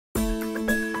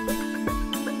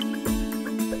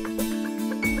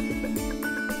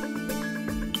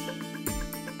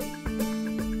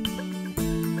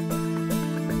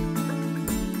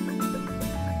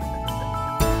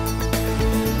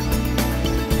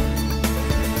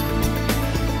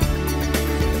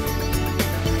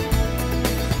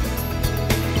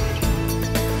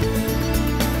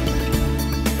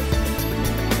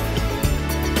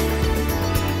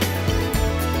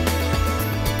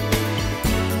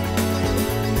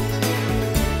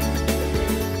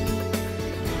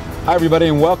Hi everybody,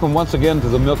 and welcome once again to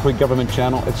the Millcreek Government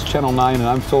Channel. It's Channel 9 and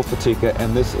I'm Phil Fatika,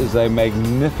 and this is a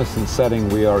magnificent setting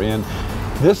we are in.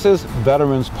 This is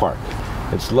Veterans Park.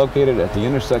 It's located at the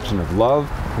intersection of Love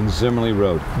and Zimmerly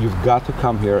Road. You've got to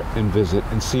come here and visit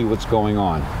and see what's going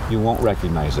on. You won't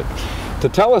recognize it. To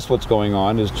tell us what's going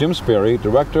on is Jim Sperry,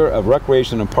 Director of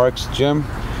Recreation and Parks. Jim,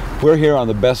 we're here on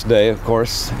the best day, of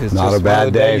course. It's not just a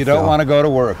bad day. You don't want to go to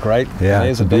work, right? Yeah,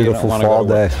 it's a beautiful fall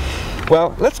day.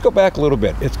 Well, let's go back a little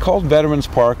bit. It's called Veterans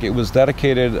Park. It was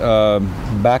dedicated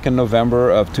back in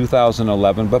November of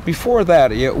 2011, but before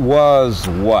that, it was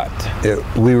what?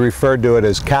 We referred to it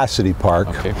as Cassidy Park,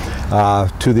 okay,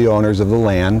 to the owners of the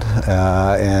land,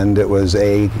 and it was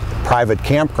a private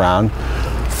campground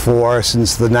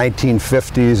since the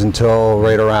 1950s until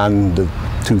right around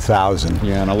 2000.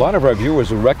 Yeah, and a lot of our viewers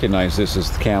will recognize this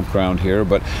as the campground here,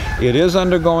 but it is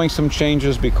undergoing some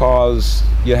changes because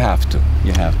you have to,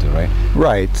 right?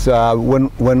 Right.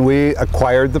 When we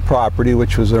acquired the property,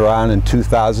 which was around in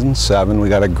 2007, we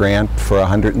got a grant for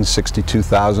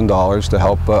 $162,000 to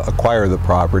help acquire the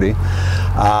property.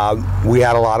 We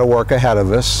had a lot of work ahead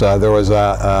of us. There was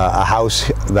a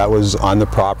house that was on the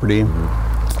property.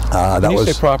 When you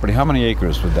say property, how many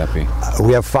acres would that be?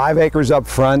 We have 5 acres up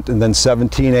front, and then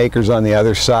 17 acres on the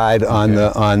other side, on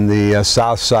the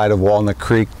south side of Walnut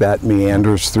Creek that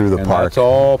meanders through the park. That's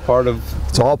all part of.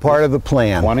 It's all part of the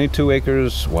plan. 22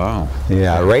 acres. Wow.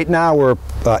 Yeah. Right now we're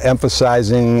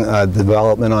emphasizing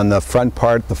development on the front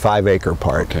part, the 5-acre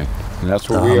part. Okay. And that's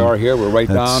where we are here. We're right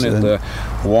down at the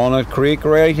Walnut Creek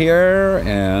right here,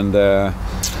 and.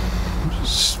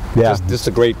 Yeah, just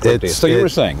a great day. So you were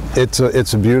saying it's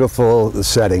a beautiful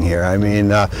setting here. I mean,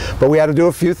 but we had to do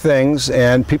a few things,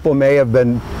 and people may have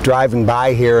been driving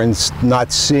by here and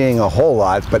not seeing a whole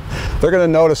lot, but they're going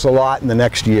to notice a lot in the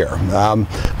next year.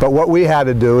 But what we had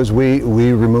to do is we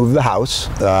removed the house,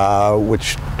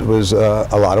 which was a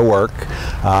lot of work.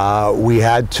 We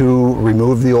had to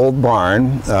remove the old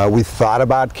barn. We thought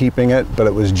about keeping it, but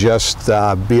it was just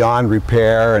beyond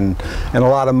repair and a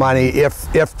lot of money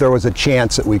if there was a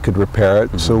chance that we could repair it.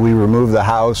 Mm-hmm. So we removed the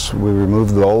house, we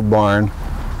removed the old barn.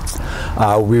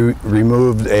 We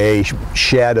removed a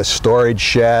shed, a storage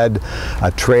shed,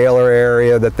 a trailer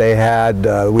area that they had.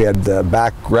 We had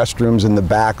back restrooms in the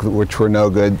back, which were no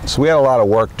good. So we had a lot of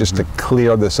work just to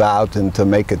clear this out and to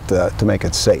make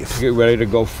it safe. Get ready to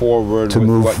go forward. To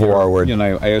move forward.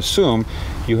 I assume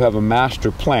you have a master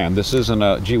plan. This isn't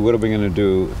a, gee, what are we going to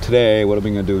do today? What are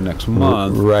we going to do next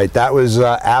month? Right. That was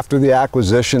after the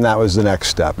acquisition. That was the next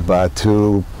step,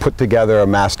 to put together a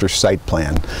master site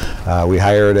plan. We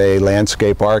hired a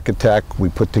landscape architect. We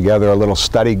put together a little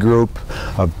study group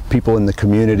of people in the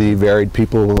community, various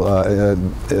people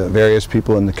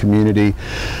in the community,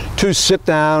 to sit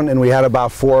down, and we had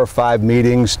about 4 or 5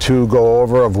 meetings to go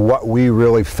over of what we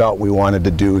really felt we wanted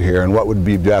to do here and what would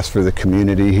be best for the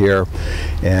community here.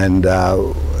 And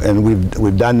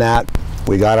we've done that.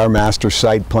 We got our master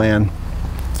site plan.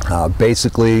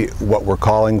 Basically, what we're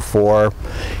calling for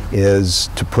is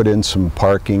to put in some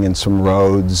parking and some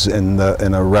roads in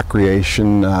a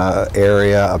recreation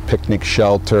area, a picnic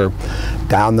shelter.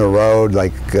 Down the road,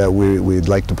 we'd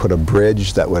like to put a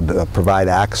bridge that would provide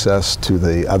access to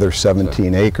the other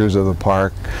 17 acres of the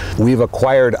park. We've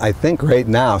acquired, I think right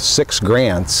now, 6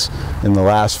 grants in the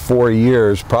last 4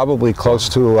 years, probably close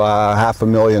to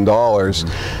 $500,000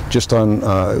 just on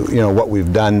what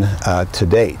we've done to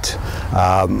date.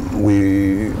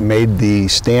 We made the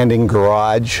standing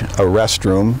garage a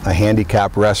restroom, a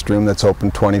handicap restroom that's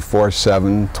open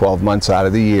 24/7, 12 months out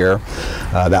of the year.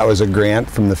 That was a grant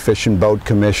from the Fish and Boat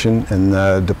Commission and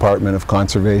the Department of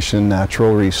Conservation and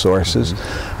Natural Resources.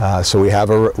 So we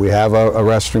have a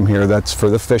restroom here that's for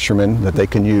the fishermen that they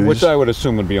can use. Which I would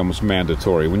assume would be almost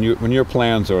mandatory. When your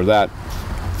plans are that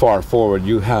far forward,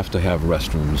 you have to have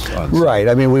restrooms on site. Right.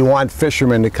 I mean, we want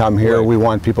fishermen to come here. Right. We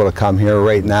want people to come here.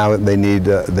 Right now, they need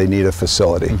a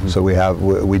facility. Mm-hmm. So we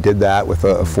did that with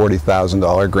a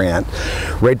 $40,000 grant.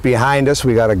 Right behind us,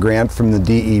 we got a grant from the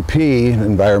DEP,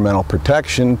 Environmental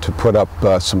Protection, to put up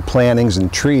some plantings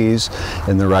and trees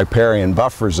in the riparian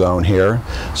buffer zone here.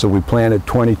 So we planted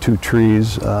 22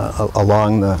 trees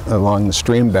along the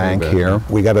stream bank here.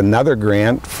 We got another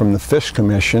grant from the Fish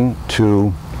Commission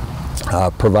to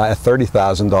provide a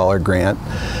 $30,000 grant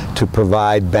to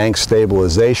provide bank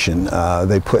stabilization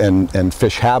and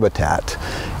fish habitat,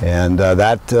 and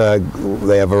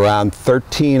they have around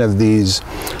 13 of these.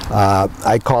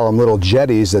 I call them little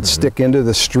jetties that stick into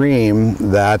the stream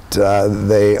that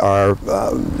they are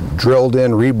drilled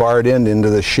in, rebarred into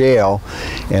the shale,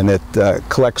 and it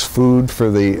collects food for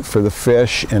the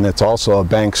fish, and it's also a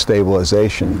bank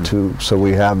stabilization too. So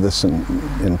we have this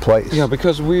in place. Yeah,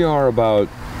 because we are about,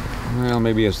 well,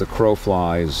 maybe as the crow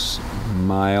flies,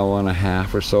 mile and a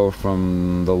half or so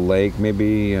from the lake,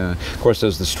 maybe. Of course,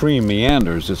 as the stream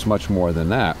meanders, it's much more than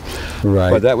that.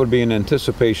 Right. But that would be an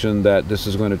anticipation that this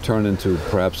is going to turn into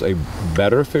perhaps a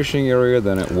better fishing area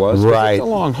than it was. Right. It's a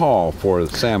long haul for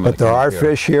the salmon. But there are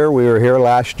fish here. We were here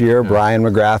last year. Yeah. Brian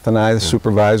McGrath and I, the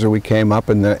supervisor, we came up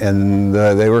and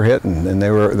they were hitting, and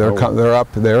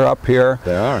they're up here.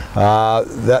 They are.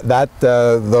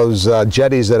 Those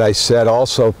jetties that I said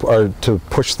also are to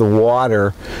push the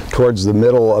water towards the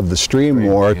middle of the stream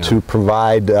more, to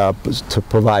provide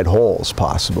holes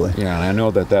possibly. Yeah, and I know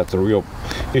that that's a real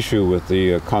issue with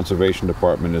the conservation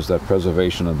department, is that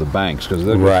preservation of the banks, because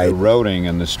they're just eroding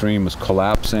and the stream is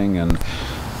collapsing and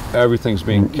everything's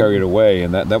being carried away,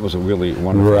 and that was a really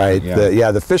wonderful thing.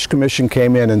 Yeah. The Fish Commission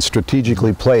came in and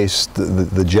strategically placed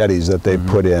the jetties that they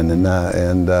put in, and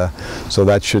so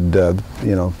that should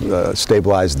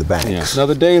stabilize the banks. Yeah. Now,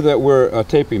 the day that we're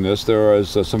taping this, there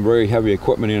is some very heavy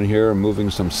equipment in here, moving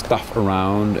some stuff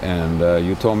around, and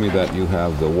you told me that you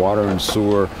have the water and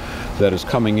sewer that is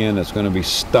coming in that's going to be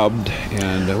stubbed,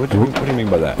 and what do you mean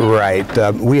by that? Right.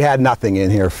 We had nothing in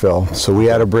here, Phil, so we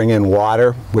had to bring in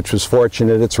water, which was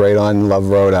fortunate. It's right on Love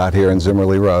Road out here in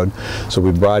Zimmerly Road. So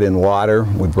we brought in water,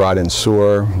 we brought in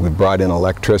sewer, we brought in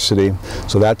electricity.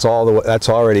 So that's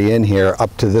already in here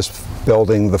up to this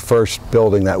building, the first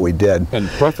building that we did. And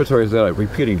prefatory is that,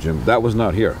 repeating, Jim, that was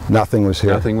not here. Nothing was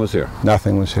here. Nothing was here.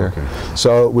 Nothing was here. Okay.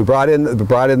 So we brought in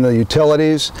the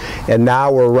utilities, and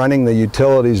now we're running the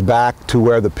utilities back to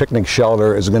where the picnic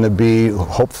shelter is going to be,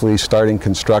 hopefully starting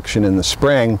construction in the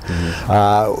spring.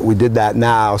 We did that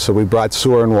now, so we brought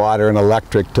sewer and water and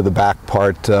electric to the back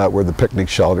part where the picnic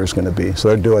shelter is going to be. So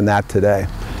they're doing that today.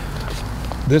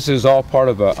 This is all part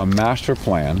of a master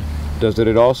plan. Does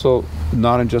it also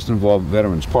not just involve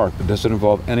Veterans Park, but does it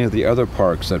involve any of the other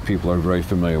parks that people are very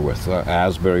familiar with?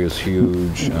 Asbury is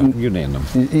huge, you name them.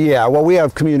 Yeah, well, we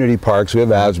have community parks. We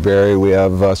have Asbury, we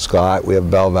have Scott, we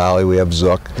have Bell Valley, we have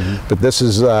Zook. But this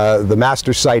is, the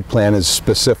master site plan is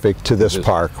specific to this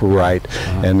park, right?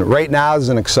 And right now is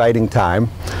an exciting time.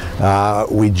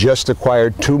 We just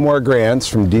acquired 2 more grants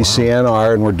from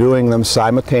DCNR, and we're doing them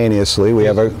simultaneously. We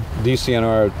have a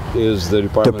DCNR is the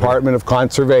Department of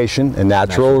Conservation and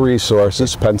Natural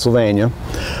Resources, Pennsylvania.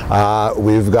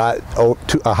 We've got a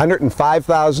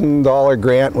 $105,000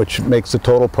 grant, which makes the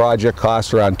total project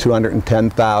cost around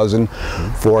 $210,000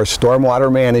 for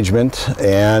stormwater management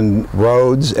and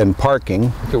roads and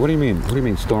parking. Okay, what do you mean? What do you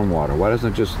mean stormwater? Why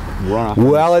doesn't it just run off?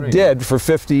 Well, it did for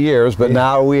 50 years, but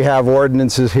now we have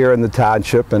ordinances here in the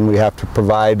township, and we have to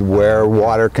provide where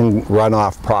water can run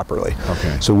off properly.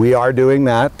 Okay. So we are doing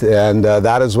that, and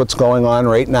that is what's going on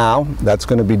right now. That's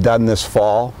going to be done this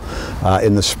fall.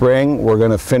 In the spring, we're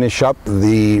going to finish up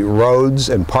the roads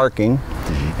and parking,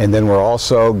 and then we're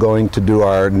also going to do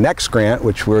our next grant,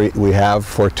 which we have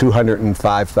for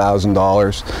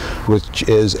 $205,000, which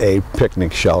is a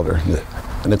picnic shelter.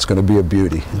 And it's going to be a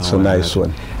beauty. It's a nice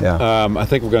one. Yeah. I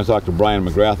think we're going to talk to Brian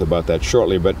McGrath about that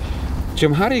shortly, but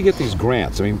Jim, how do you get these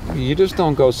grants? I mean, you just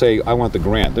don't go say, I want the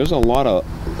grant. There's a lot of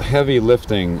heavy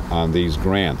lifting on these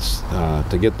grants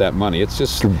to get that money. It's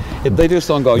just, they just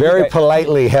don't go. Very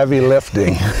politely heavy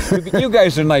lifting. You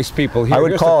guys are nice people here. I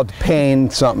would call it pain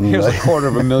something. Here's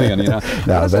 $250,000, you know.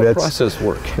 How does that process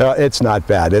work? It's not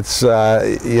bad. It's,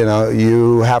 you know,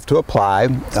 you have to apply.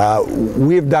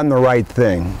 We've done the right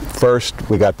thing. First,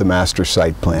 we got the master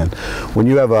site plan. When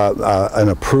you have an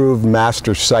approved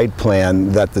master site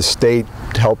plan that the state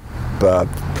helped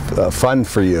fund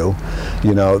for you,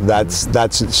 you know, that's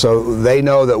so they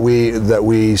know that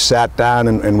we sat down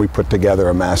and we put together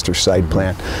a master site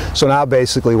plan. So now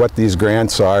basically what these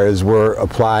grants are is we're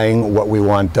applying what we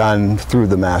want done through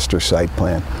the master site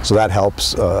plan. So that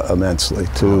helps immensely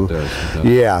too. It does.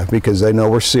 Yeah, because they know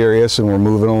we're serious and we're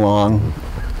moving along.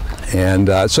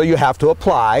 And so you have to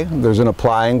apply. There's an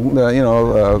applying,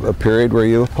 a period where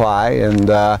you apply, and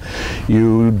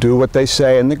you do what they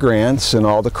say in the grants and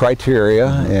all the criteria,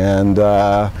 and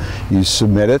you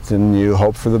submit it and you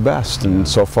hope for the best. And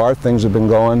so far things have been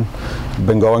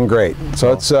going great.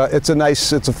 So it's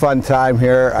a fun time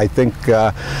here. I think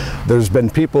there's been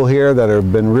people here that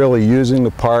have been really using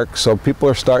the park, so people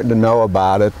are starting to know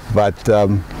about it. But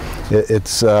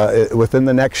within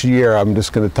the next year, I'm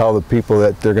just going to tell the people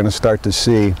that they're going to start to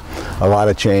see a lot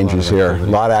of changes here, a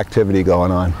lot of activity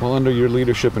going on. Well, under your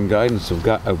leadership and guidance of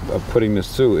putting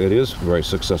this through, it is very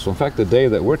successful. In fact, the day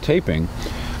that we're taping,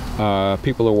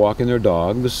 people are walking their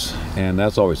dogs, and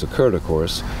that's always occurred, of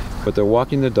course, but they're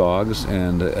walking the dogs,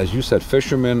 and as you said,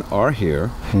 fishermen are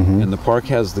here, and the park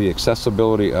has the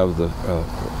accessibility of the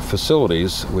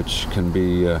facilities, which can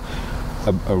be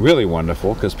really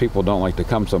wonderful, because people don't like to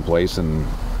come someplace and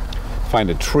find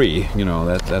a tree.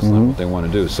 That's not what they want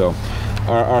to do. So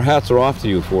our hats are off to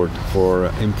you for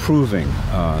improving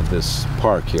this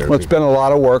park here. Well, it's been a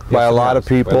lot of work by a lot of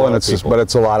people, but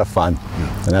it's a lot of fun,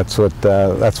 and that's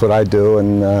what I do.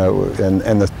 And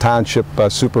the township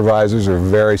supervisors are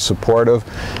very supportive,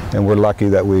 and we're lucky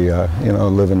that we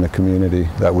live in the community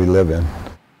that we live in.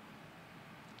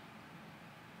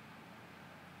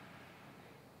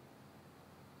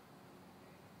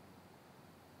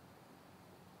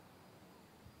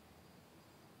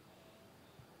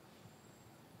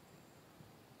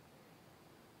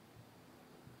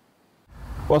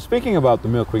 Well, speaking about the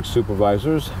Millcreek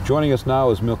supervisors, joining us now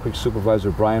is Millcreek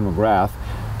Supervisor Brian McGrath,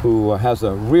 who has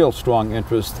a real strong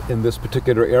interest in this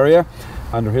particular area.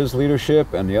 Under his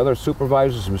leadership and the other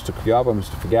supervisors, Mr. Kuyaba,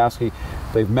 Mr. Fagaski,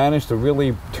 they've managed to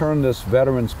really turn this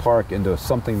Veterans Park into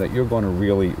something that you're going to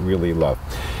really, really love.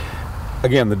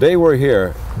 Again, the day we're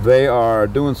here, they are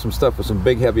doing some stuff with some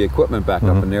big heavy equipment back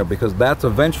up in there, because that's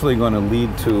eventually going to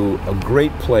lead to a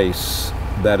great place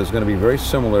that is going to be very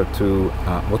similar to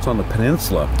what's on the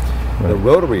peninsula, the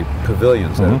Rotary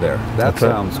pavilions that are there. That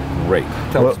sounds great.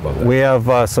 Tell us about that. We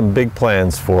have some big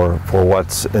plans for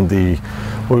what's in the,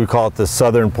 what we call it, the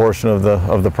southern portion of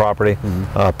the property.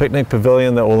 Picnic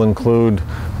pavilion that will include,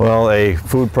 well, a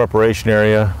food preparation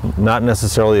area, not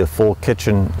necessarily a full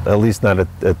kitchen, at least not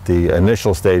at the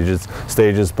initial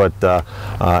stages, but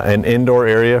an indoor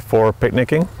area for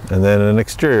picnicking, and then an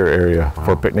exterior area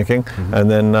for picnicking, and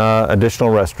then additional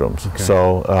restrooms.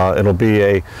 So it'll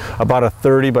be about a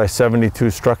 30 by 72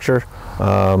 structure.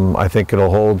 I think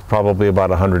it'll hold probably about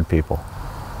 100 people.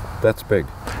 That's big.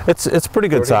 It's pretty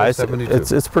good size.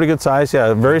 It's pretty good size.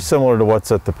 Yeah, very similar to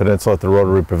what's at the peninsula at the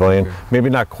Rotary Pavilion. Maybe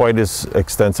not quite as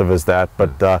extensive as that, but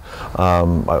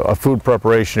a food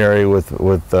preparation area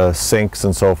with sinks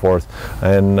and so forth.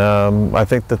 And I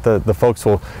think that the folks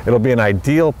it'll be an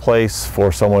ideal place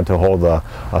for someone to hold a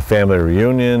family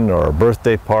reunion or a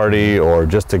birthday party, or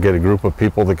just to get a group of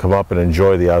people to come up and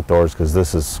enjoy the outdoors, because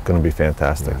this is going to be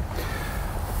fantastic.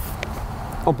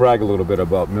 I'll brag a little bit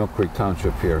about Millcreek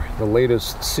Township here. The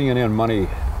latest CNN Money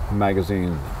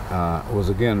magazine was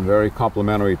again very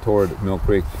complimentary toward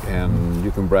Millcreek, and you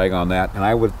can brag on that. And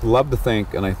I would love to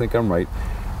think, and I think I'm right,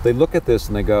 they look at this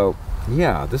and they go,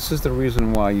 yeah, this is the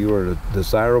reason why you are a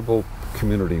desirable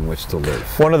community in which to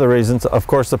live. One of the reasons, of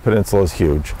course, the peninsula is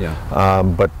huge,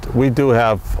 but we do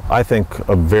have, I think,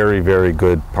 a very, very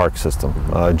good park system.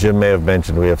 Jim may have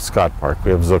mentioned we have Scott Park,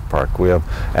 we have Zook Park, we have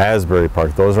Asbury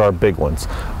Park. Those are our big ones.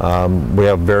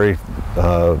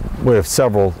 We have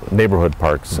several neighborhood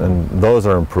parks, and those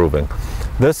are improving.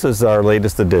 This is our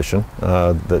latest addition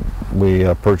that we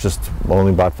purchased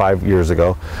only about 5 years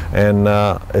ago, and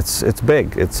it's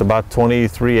big. It's about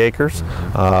 23 acres.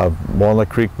 Walnut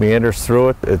Creek meanders through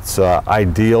it. It's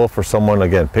ideal for someone,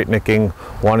 again, picnicking,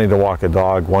 wanting to walk a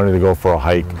dog, wanting to go for a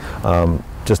hike,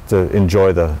 just to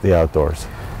enjoy the outdoors.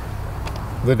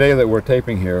 The day that we're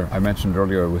taping here, I mentioned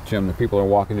earlier with Jim that people are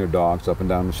walking their dogs up and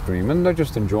down the stream, and they're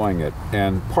just enjoying it.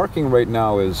 And parking right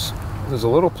now there's a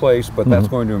little place, but that's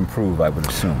going to improve, I would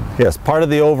assume. Yes, part of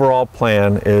the overall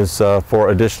plan is for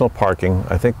additional parking.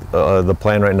 I think the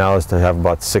plan right now is to have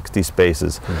about 60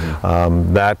 spaces.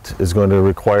 That is going to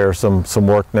require some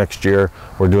work next year.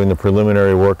 We're doing the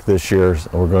preliminary work this year.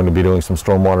 We're going to be doing some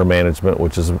stormwater management,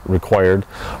 which is required.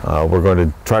 We're going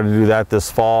to try to do that this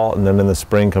fall, and then in the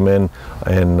spring come in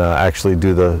and actually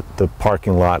do the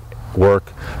parking lot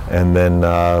work. And then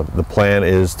the plan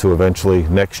is to eventually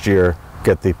next year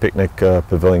get the picnic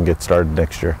pavilion started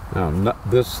next year. Now,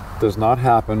 this does not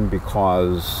happen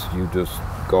because you just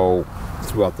go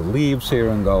throughout the leaves here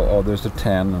and go, oh, there's the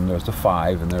 10 and there's the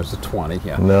 5 and there's the 20.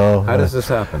 Yeah. No. How does this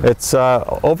happen? It's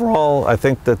overall, I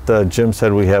think that Jim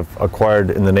said we have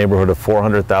acquired in the neighborhood of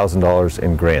 $400,000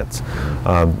 in grants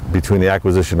between the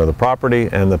acquisition of the property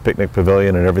and the picnic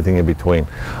pavilion and everything in between.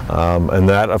 And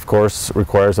that, of course,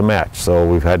 requires a match. So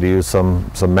we've had to use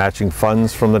some matching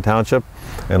funds from the township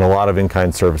and a lot of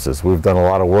in-kind services. We've done a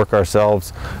lot of work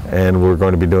ourselves, and we're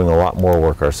going to be doing a lot more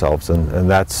work ourselves, and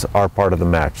that's our part of the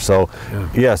match. So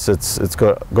yes, it's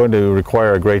going to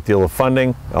require a great deal of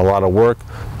funding, a lot of work,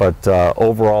 but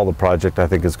overall the project, I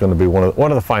think, is going to be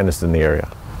one of the finest in the area.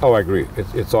 Oh, I agree.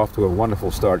 It's off to a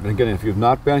wonderful start. And again, if you've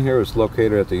not been here, it's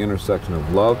located at the intersection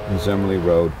of Love and Zimmerly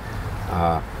Road.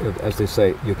 As they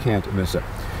say, you can't miss it.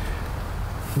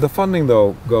 The funding,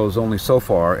 though, goes only so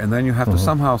far, and then you have to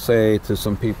somehow say to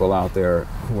some people out there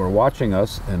who are watching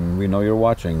us, and we know you're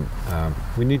watching,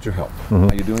 we need your help.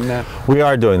 Are you doing that? We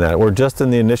are doing that. We're just in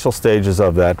the initial stages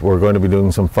of that. We're going to be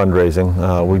doing some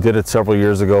fundraising. We did it several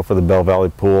years ago for the Bell Valley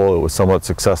Pool. It was somewhat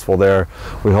successful there.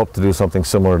 We hope to do something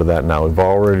similar to that now. We've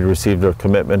already received a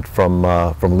commitment from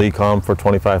LECOM for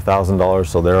 $25,000,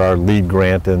 so they're our lead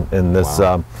grant in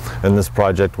this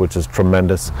project, which is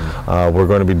tremendous. We're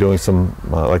going to be doing some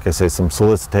like I say, some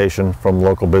solicitation from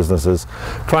local businesses,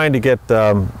 trying to get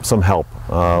some help.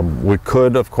 We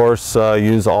could, of course,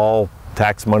 use all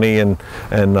tax money and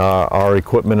our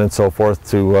equipment and so forth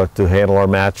to handle our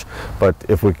match, but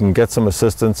if we can get some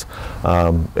assistance,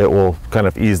 it will kind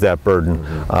of ease that burden.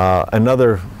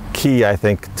 Another key, I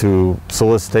think, to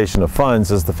solicitation of funds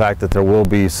is the fact that there will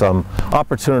be some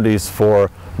opportunities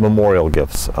for memorial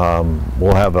gifts.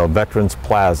 We'll have a Veterans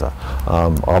Plaza.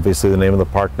 Obviously the name of the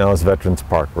park now is Veterans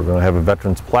Park. We're going to have a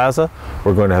Veterans Plaza.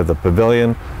 We're going to have the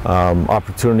pavilion,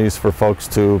 opportunities for folks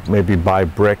to maybe buy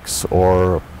bricks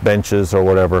or benches or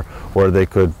whatever where they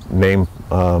could name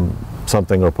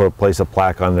something or place a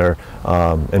plaque on there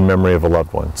in memory of a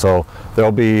loved one. So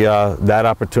there'll be that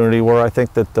opportunity where I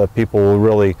think that people will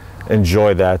really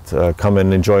enjoy that, come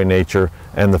and enjoy nature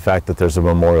and the fact that there's a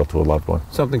memorial to a loved one.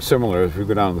 Something similar, if you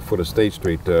go down the foot of State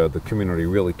Street, the community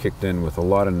really kicked in with a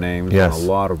lot of names and a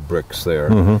lot of bricks there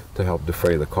to help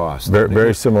defray the cost.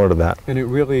 Very similar to that. And it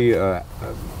really,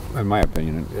 in my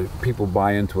opinion, people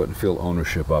buy into it and feel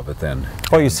ownership of it then.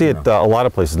 Oh, you see it a lot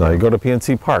of places now. You go to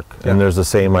PNC Park and there's the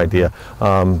same idea.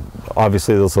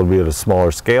 Obviously this will be at a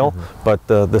smaller scale, but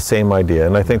the same idea.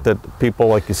 And I think that people,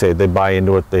 like you say, they buy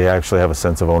into it, they actually have a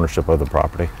sense of ownership of the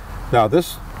property. Now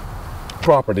this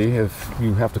property, if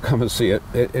you have to come and see it,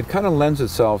 it kind of lends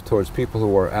itself towards people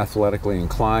who are athletically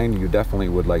inclined. You definitely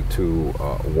would like to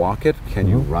walk it. Can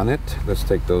you run it? Let's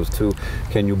take those two.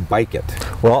 Can you bike it?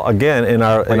 Well, again, in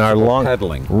our long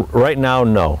pedaling. Right now,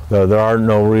 no. There are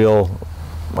no real.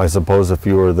 I suppose if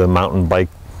you were the mountain bike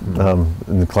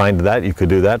inclined to that, you could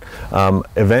do that.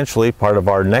 Eventually, part of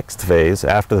our next phase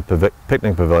after the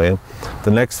picnic pavilion,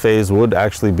 the next phase would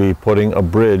actually be putting a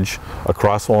bridge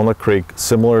across Walnut Creek,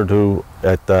 similar to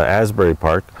at Asbury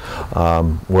Park,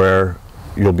 where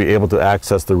you'll be able to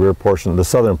access the rear portion, the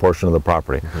southern portion of the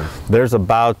property. There's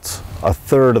about a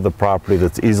third of the property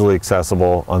that's easily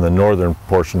accessible on the northern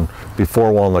portion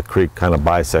before Walnut Creek kind of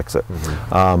bisects it.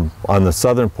 On the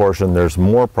southern portion, there's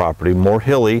more property, more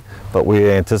hilly, but we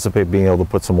anticipate being able to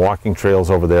put some walking trails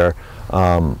over there,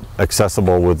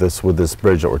 accessible with this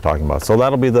bridge that we're talking about. So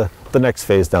that'll be the next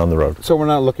phase down the road. So we're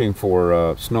not looking for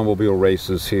snowmobile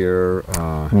races here?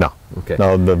 No. Okay.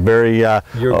 No, the very...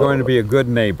 You're going to be a good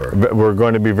neighbor. We're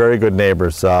going to be very good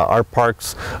neighbors. Our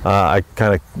parks, I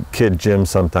kind of kid Jim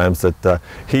sometimes that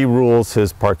he rules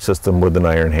his park system with an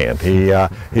iron hand.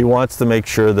 He wants to make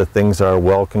sure that things are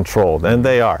well controlled, and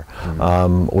they are.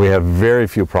 We have very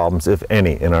few problems, if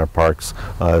any, in our parks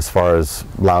as far as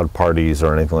loud parties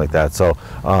or anything like that. So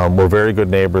we're very good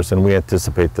neighbors, and we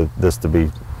anticipate this to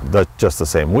be just the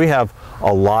same. We have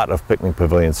a lot of picnic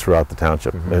pavilions throughout the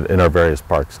township in our various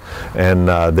parks, and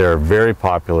they're very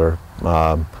popular.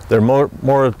 They're more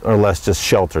or less just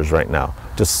shelters right now,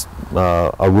 just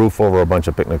a roof over a bunch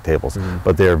of picnic tables,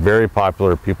 but they are very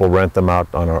popular. People rent them out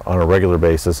on a regular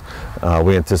basis.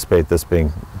 We anticipate this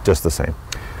being just the same.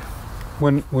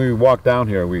 When we walk down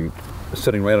here, we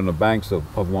sitting right on the banks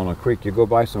of Walnut Creek, you go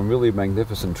by some really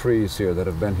magnificent trees here that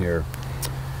have been here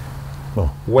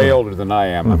way older than I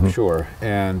am, I'm sure.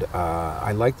 And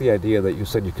I like the idea that you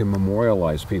said you can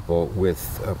memorialize people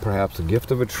with perhaps a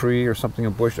gift of a tree or something, a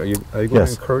bush. Are you going to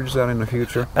encourage that in the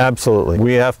future? Absolutely.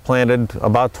 We have planted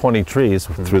about 20 trees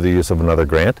through the use of another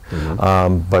grant,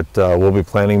 but we'll be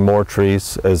planting more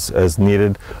trees as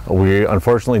needed. We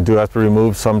unfortunately do have to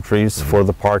remove some trees for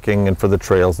the parking and for the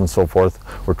trails and so forth.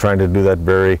 We're trying to do that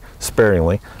very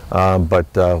sparingly. but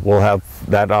we'll have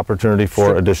that opportunity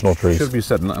for additional trees. Should be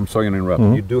said, and I'm sorry to interrupt,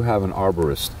 you do have an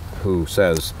arborist who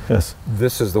says, yes,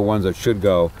 this is the ones that should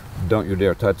go, don't you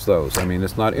dare touch those. I mean,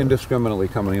 it's not indiscriminately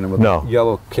coming in with No. a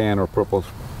yellow can or purple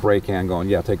spray can going,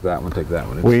 yeah, take that one, take that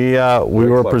one. It's we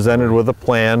were presented with a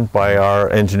plan by our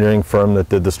engineering firm that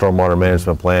did the stormwater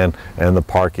management plan and the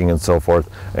parking and so forth,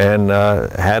 and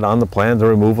had on the plan the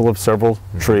removal of several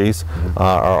trees.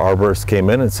 Our arborist came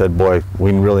in and said, boy,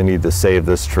 we really need to save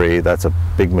this tree. That's a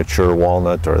big mature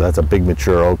walnut, or that's a big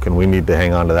mature oak, and we need to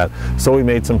hang on to that. So we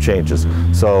made some changes.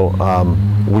 So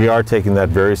we are taking that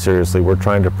very seriously. We're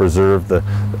trying to preserve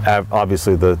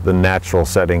obviously the natural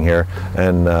setting here,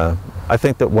 and I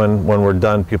think that when we're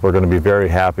done, people are going to be very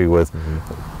happy with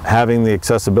having the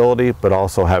accessibility, but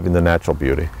also having the natural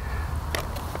beauty.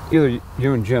 Either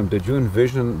you and Jim, did you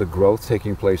envision the growth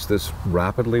taking place this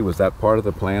rapidly? Was that part of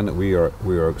the plan, that we are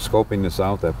scoping this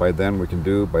out, that by then we can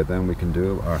do?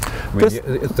 Or, I mean,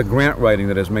 it's the grant writing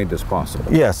that has made this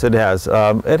possible. Yes, it has.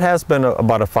 It has been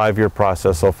about a 5-year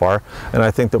process so far, and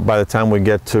I think that by the time we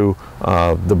get to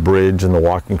the bridge and the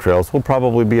walking trails, we'll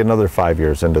probably be another 5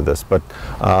 years into this. But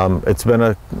it's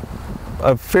been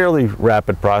a fairly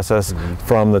rapid process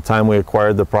from the time we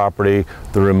acquired the property,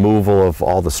 the removal of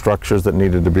all the structures that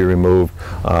needed to be removed,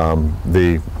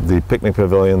 the picnic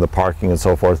pavilion, the parking and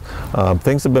so forth.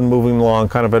 Things have been moving along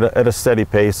kind of at a steady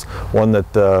pace, one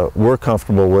that we're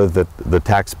comfortable with, that the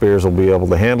taxpayers will be able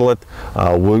to handle it.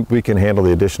 We can handle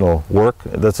the additional work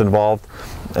that's involved,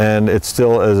 and it's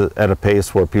still at a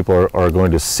pace where people are going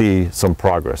to see some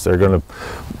progress. They're going to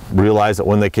realize that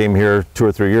when they came here 2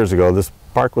 or 3 years ago, this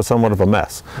park was somewhat of a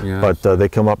mess, but they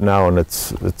come up now and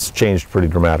it's changed pretty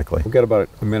dramatically. We've got about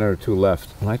a minute or two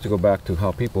left. I'd like to go back to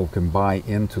how people can buy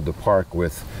into the park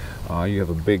with, you have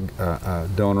a big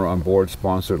donor on board,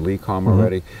 sponsored LECOM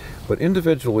already, but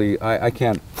individually, I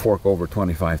can't fork over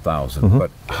 $25,000, but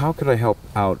how could I help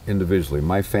out individually,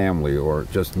 my family or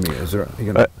just me? Is there,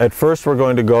 At first, we're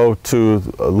going to go to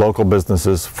local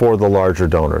businesses for the larger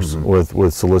donors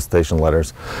with solicitation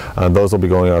letters. Those will be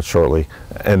going out shortly,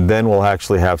 and then we'll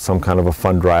actually have some kind of a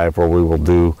fund drive where we will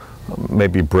do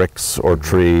maybe bricks or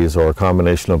trees or a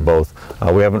combination of both.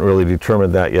 We haven't really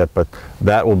determined that yet, but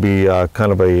that will be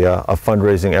kind of a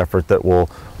fundraising effort that we'll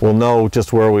know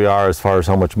just where we are as far as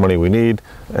how much money we need,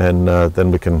 and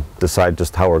then we can decide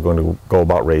just how we're going to go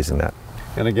about raising that.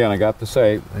 And again, I got to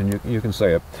say, and you can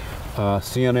say it,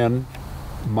 CNN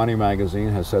Money Magazine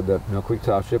has said that Millcreek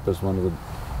Township is one of the,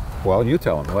 well, you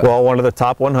tell them. Well, one of the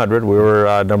top 100. We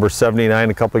were number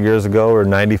 79 a couple of years ago, or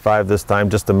 95 this time.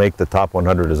 Just to make the top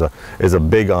 100 is a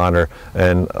big honor,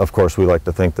 and of course we like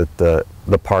to think that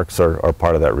the parks are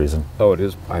part of that reason. Oh, it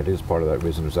is part of that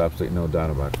reason. There's absolutely no doubt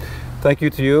about it. Thank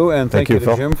you to you, and thank you to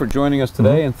Phil. Jim for joining us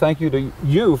today, and thank you to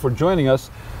you for joining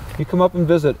us. You come up and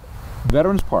visit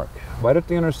Veterans Park, right at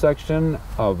the intersection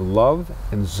of Love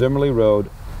and Zimmerly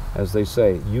Road. As they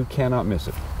say, you cannot miss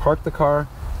it. Park the car,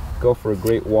 go for a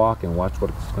great walk, and watch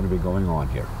what's going to be going on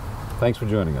here. Thanks for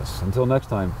joining us. Until next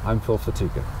time, I'm Phil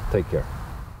Fatika. Take care.